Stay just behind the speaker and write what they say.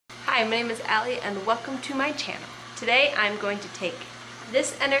Hi, my name is Allie and welcome to my channel. Today I'm going to take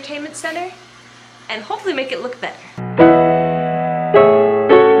this entertainment center and hopefully make it look better.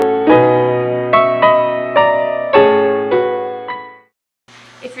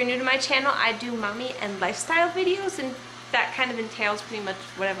 If you're new to my channel, I do mommy and lifestyle videos, and that kind of entails pretty much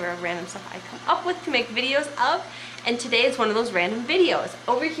whatever random stuff I come up with to make videos of, and today is one of those random videos.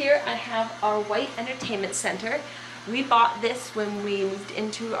 Over here I have our white entertainment center. We bought this when we moved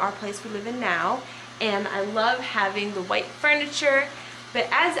into our place we live in now, and I love having the white furniture, but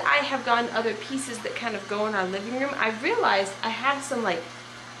as I have gotten other pieces that kind of go in our living room, I've realized I have some like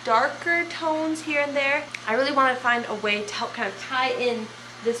darker tones here and there. I really want to find a way to help kind of tie in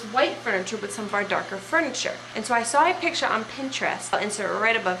this white furniture with some of our darker furniture. And so I saw a picture on Pinterest, I'll insert it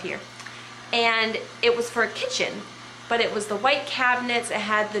right above here, and it was for a kitchen, but it was the white cabinets. It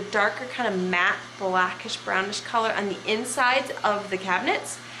had the darker kind of matte blackish brownish color on the insides of the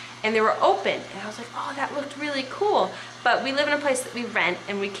cabinets, and they were open, and I was like, oh, that looked really cool. But we live in a place that we rent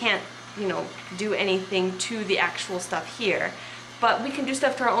and we can't, you know, do anything to the actual stuff here, but we can do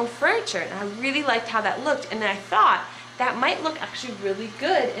stuff to our own furniture, and I really liked how that looked. And then I thought that might look actually really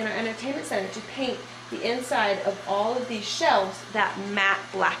good in our entertainment center to paint the inside of all of these shelves that matte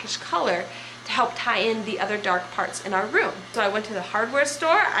blackish color to help tie in the other dark parts in our room. So I went to the hardware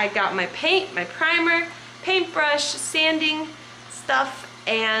store, I got my paint, my primer, paintbrush, sanding stuff,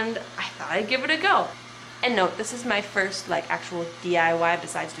 and I thought I'd give it a go. And note, this is my first like actual DIY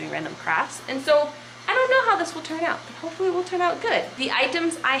besides doing random crafts, and so I don't know how this will turn out, but hopefully it will turn out good. The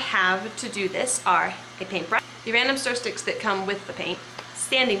items I have to do this are a paintbrush, the random stir sticks that come with the paint,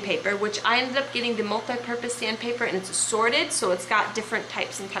 sanding paper, which I ended up getting the multi-purpose sandpaper, and it's assorted, so it's got different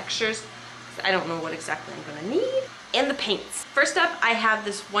types and textures. I don't know what exactly I'm gonna need. And the paints. First up, I have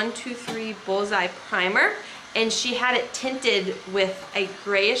this 123 Bullseye primer, and she had it tinted with a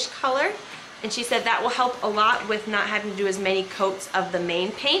grayish color, and she said that will help a lot with not having to do as many coats of the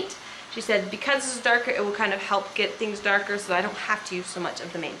main paint. She said because this is darker, it will kind of help get things darker so I don't have to use so much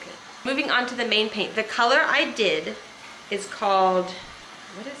of the main paint. Moving on to the main paint. The color I did is called,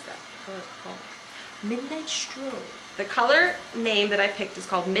 what is that color called? Midnight Stroll. The color name that I picked is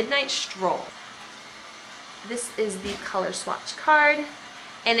called Midnight Stroll. This is the color swatch card,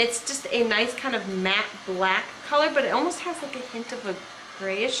 and it's just a nice kind of matte black color, but it almost has like a hint of a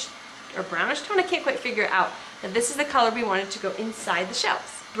grayish or brownish tone. I can't quite figure it out. But this is the color we wanted to go inside the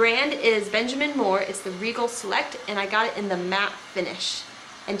shelves. Brand is Benjamin Moore. It's the Regal Select, and I got it in the matte finish,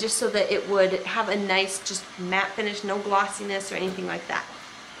 and just so that it would have a nice just matte finish, no glossiness or anything like that.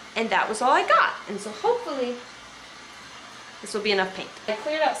 And that was all I got, and so hopefully this will be enough paint. I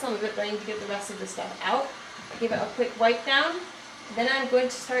cleared out some of it, but I need to get the rest of the stuff out. Give it a quick wipe down, then I'm going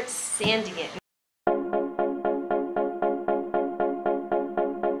to start sanding it.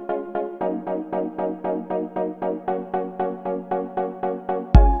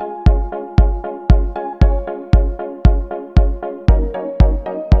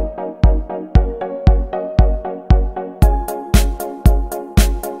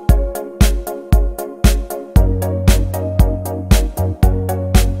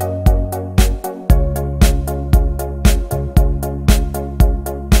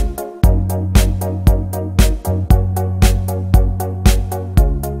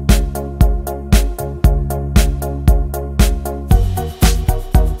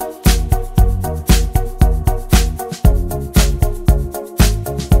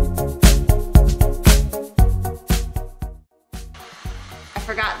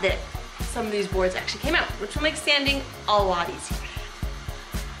 I forgot that some of these boards actually came out, which will make sanding a lot easier.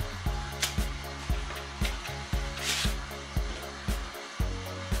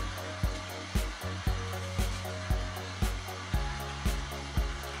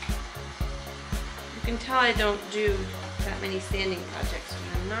 You can tell I don't do that many sanding projects,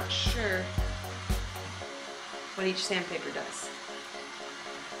 and I'm not sure what each sandpaper does.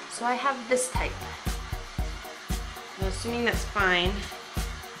 So I have this type. I'm assuming that's fine.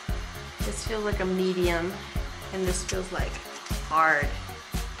 This feels like a medium, and this feels like hard.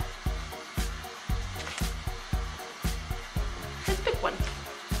 Let's pick one.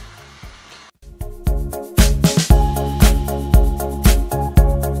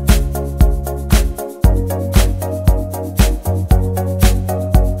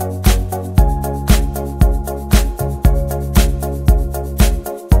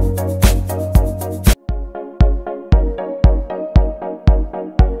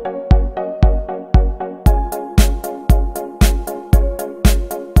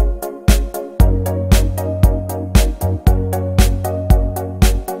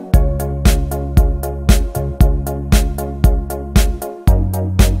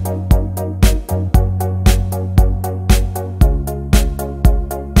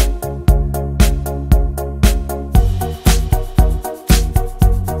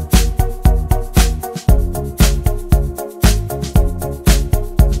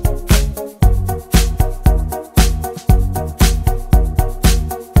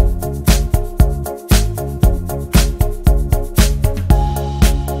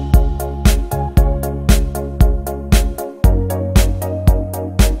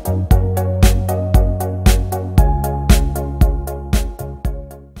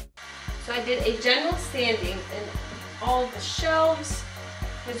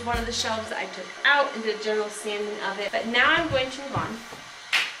 There's one of the shelves that I took out and did general sanding of it. But now I'm going to move on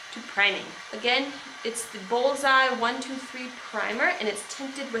to priming. Again, it's the Bullseye 123 primer, and it's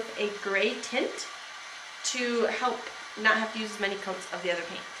tinted with a gray tint to help not have to use as many coats of the other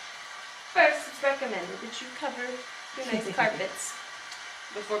paint. First, it's recommended that you cover your nice carpets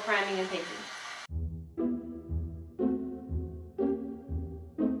before priming and painting.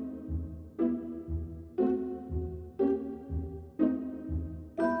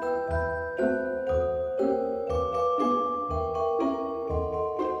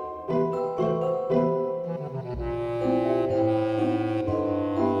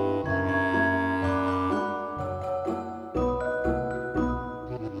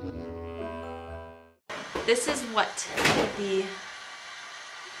 This is what the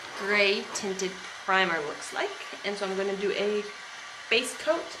gray tinted primer looks like, and so I'm going to do a base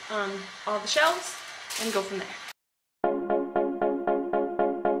coat on all the shelves and go from there.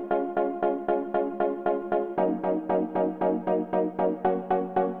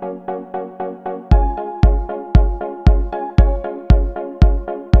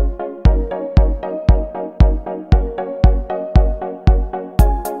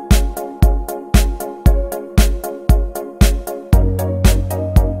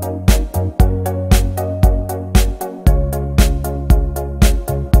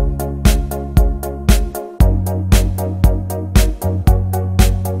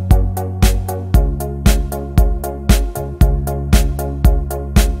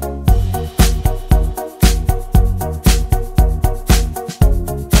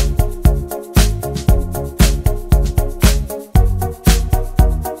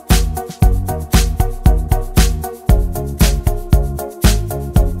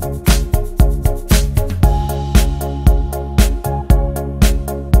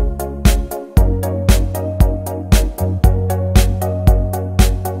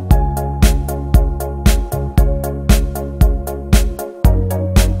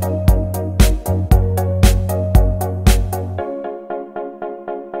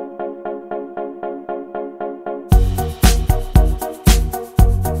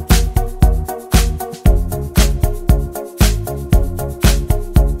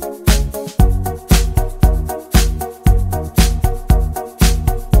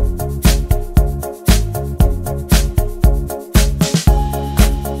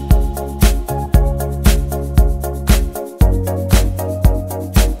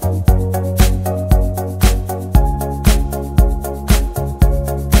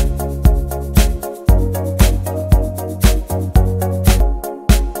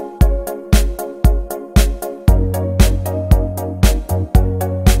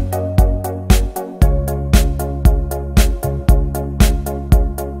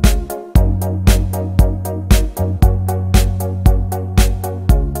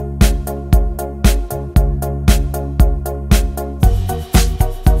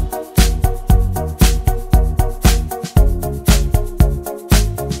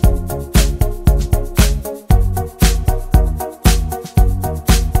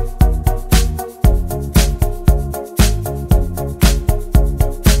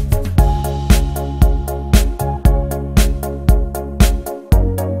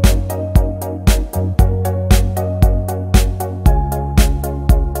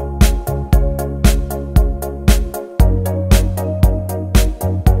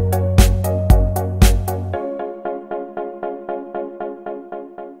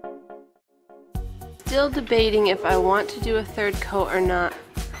 Still debating if I want to do a third coat or not.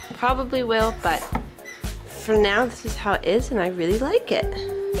 Probably will, but for now this is how it is and I really like it.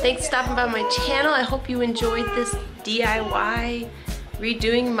 Thanks for stopping by my channel. I hope you enjoyed this DIY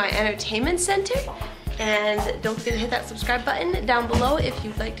redoing my entertainment center. And don't forget to hit that subscribe button down below if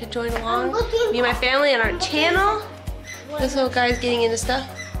you'd like to join along me and my family on our channel. This little guy's getting into stuff.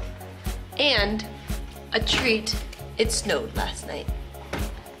 And a treat, it snowed last night.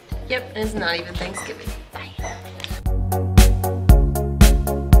 Yep, and it's not even Thanksgiving.